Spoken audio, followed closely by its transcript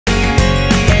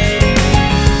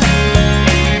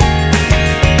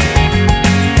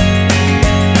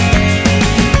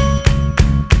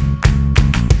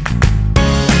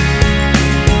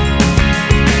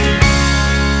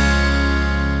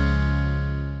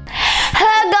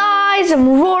guys, I'm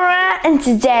Aurora and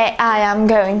today I am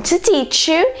going to teach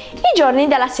you i giorni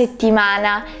della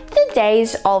settimana, the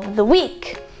days of the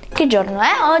week. Che giorno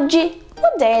è oggi?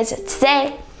 What day is it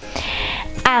today?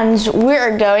 And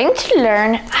we're going to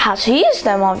learn how to use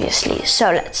them, obviously.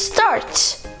 So let's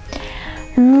start.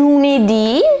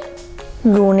 Lunedì,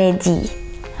 lunedì.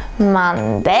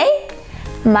 Monday,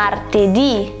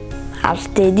 martedì,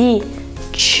 martedì.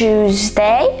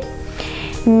 Tuesday,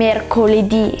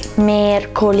 mercoledì,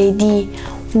 mercoledì.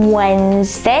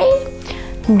 Wednesday,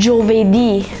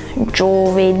 giovedì,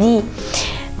 giovedì.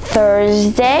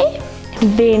 Thursday,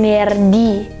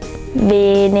 venerdì,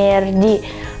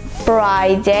 venerdì.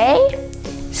 Friday,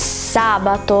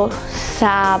 sabato,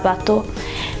 sabato.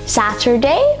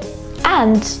 Saturday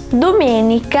and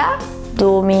domenica,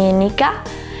 domenica.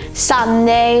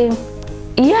 Sunday.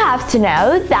 You have to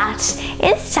know that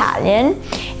in Italian,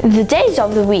 the days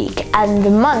of the week and the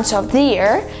months of the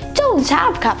year don't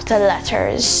have capital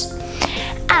letters.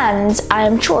 And I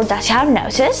am sure that you have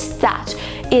noticed that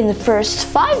in the first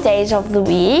 5 days of the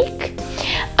week,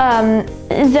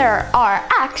 there are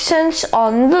accents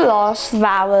on the last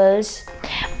vowels,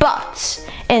 but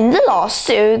in the last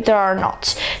two there are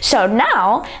not. So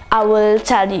now I will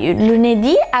tell you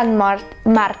lunedì and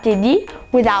martedì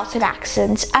without an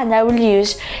accent, and I will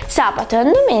use sabato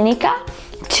and domenica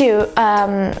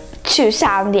to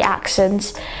sound the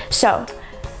accents. So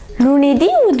lunedì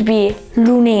would be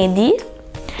lunedì,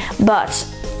 but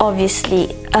obviously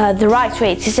the right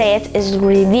way to say it is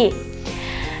lunedì.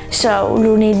 So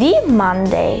lunedì,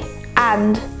 Monday,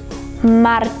 and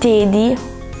martedì,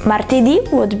 martedì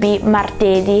would be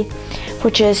martedì,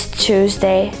 which is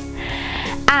Tuesday.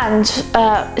 And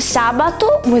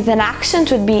sabato with an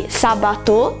accent would be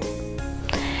sabato,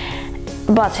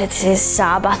 but it is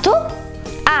sabato.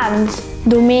 And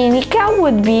domenica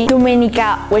would be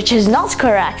domenica, which is not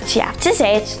correct. You have to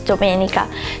say it domenica.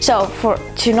 So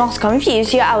to not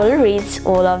confuse you, I will read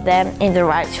all of them in the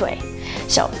right way.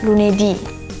 So lunedì,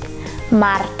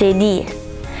 martedì,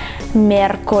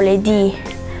 mercoledì,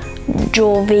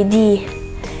 giovedì,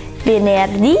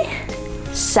 venerdì,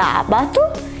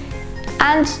 sabato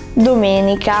and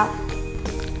domenica.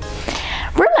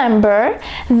 Remember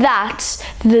that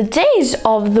the days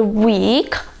of the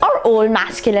week are all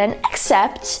masculine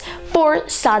except for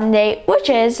Sunday, which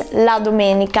is la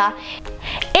domenica.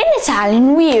 In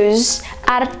Italian we use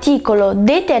articolo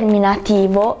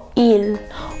determinativo, il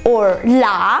or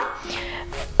la,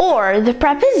 or the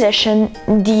preposition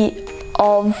di,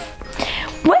 of,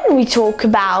 when we talk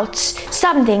about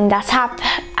something that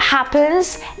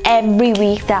happens every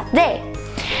week that day.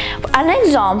 An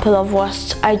example of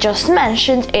what I just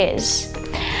mentioned is: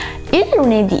 il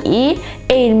lunedì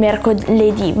e il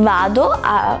mercoledì vado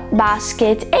a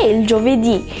basket e il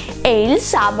giovedì e il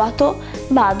sabato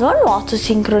vado a nuoto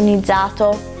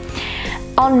sincronizzato.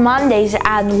 On Mondays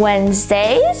and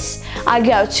Wednesdays I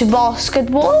go to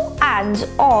basketball, and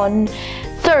on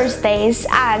Thursdays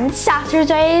and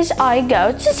Saturdays I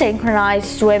go to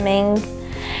synchronized swimming.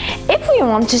 If we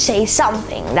want to say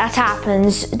something that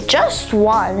happens just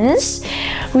once,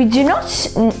 we do not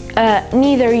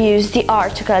neither use the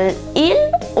article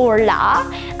il or la,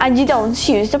 and you don't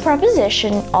use the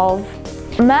preposition of.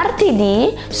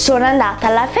 Martedì sono andata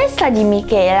alla festa di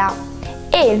Michela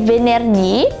e il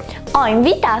venerdì ho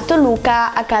invitato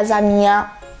Luca a casa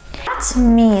mia. That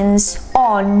means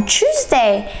on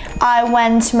Tuesday I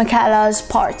went to Michela's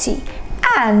party,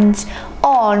 and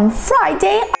on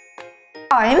Friday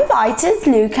I invited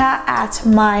Luca at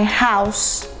my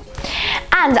house.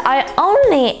 And I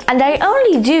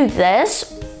only do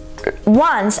this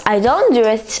once. I don't do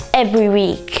it every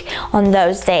week on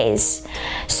those days.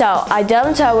 So I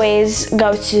don't always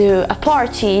go to a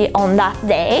party on that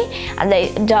day, and I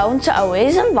don't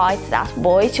always invite that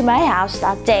boy to my house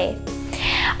that day.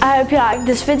 I hope you liked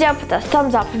this video. Put a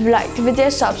thumbs up if you liked the video,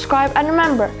 subscribe, and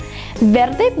remember,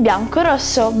 verde, bianco,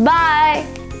 rosso. Bye!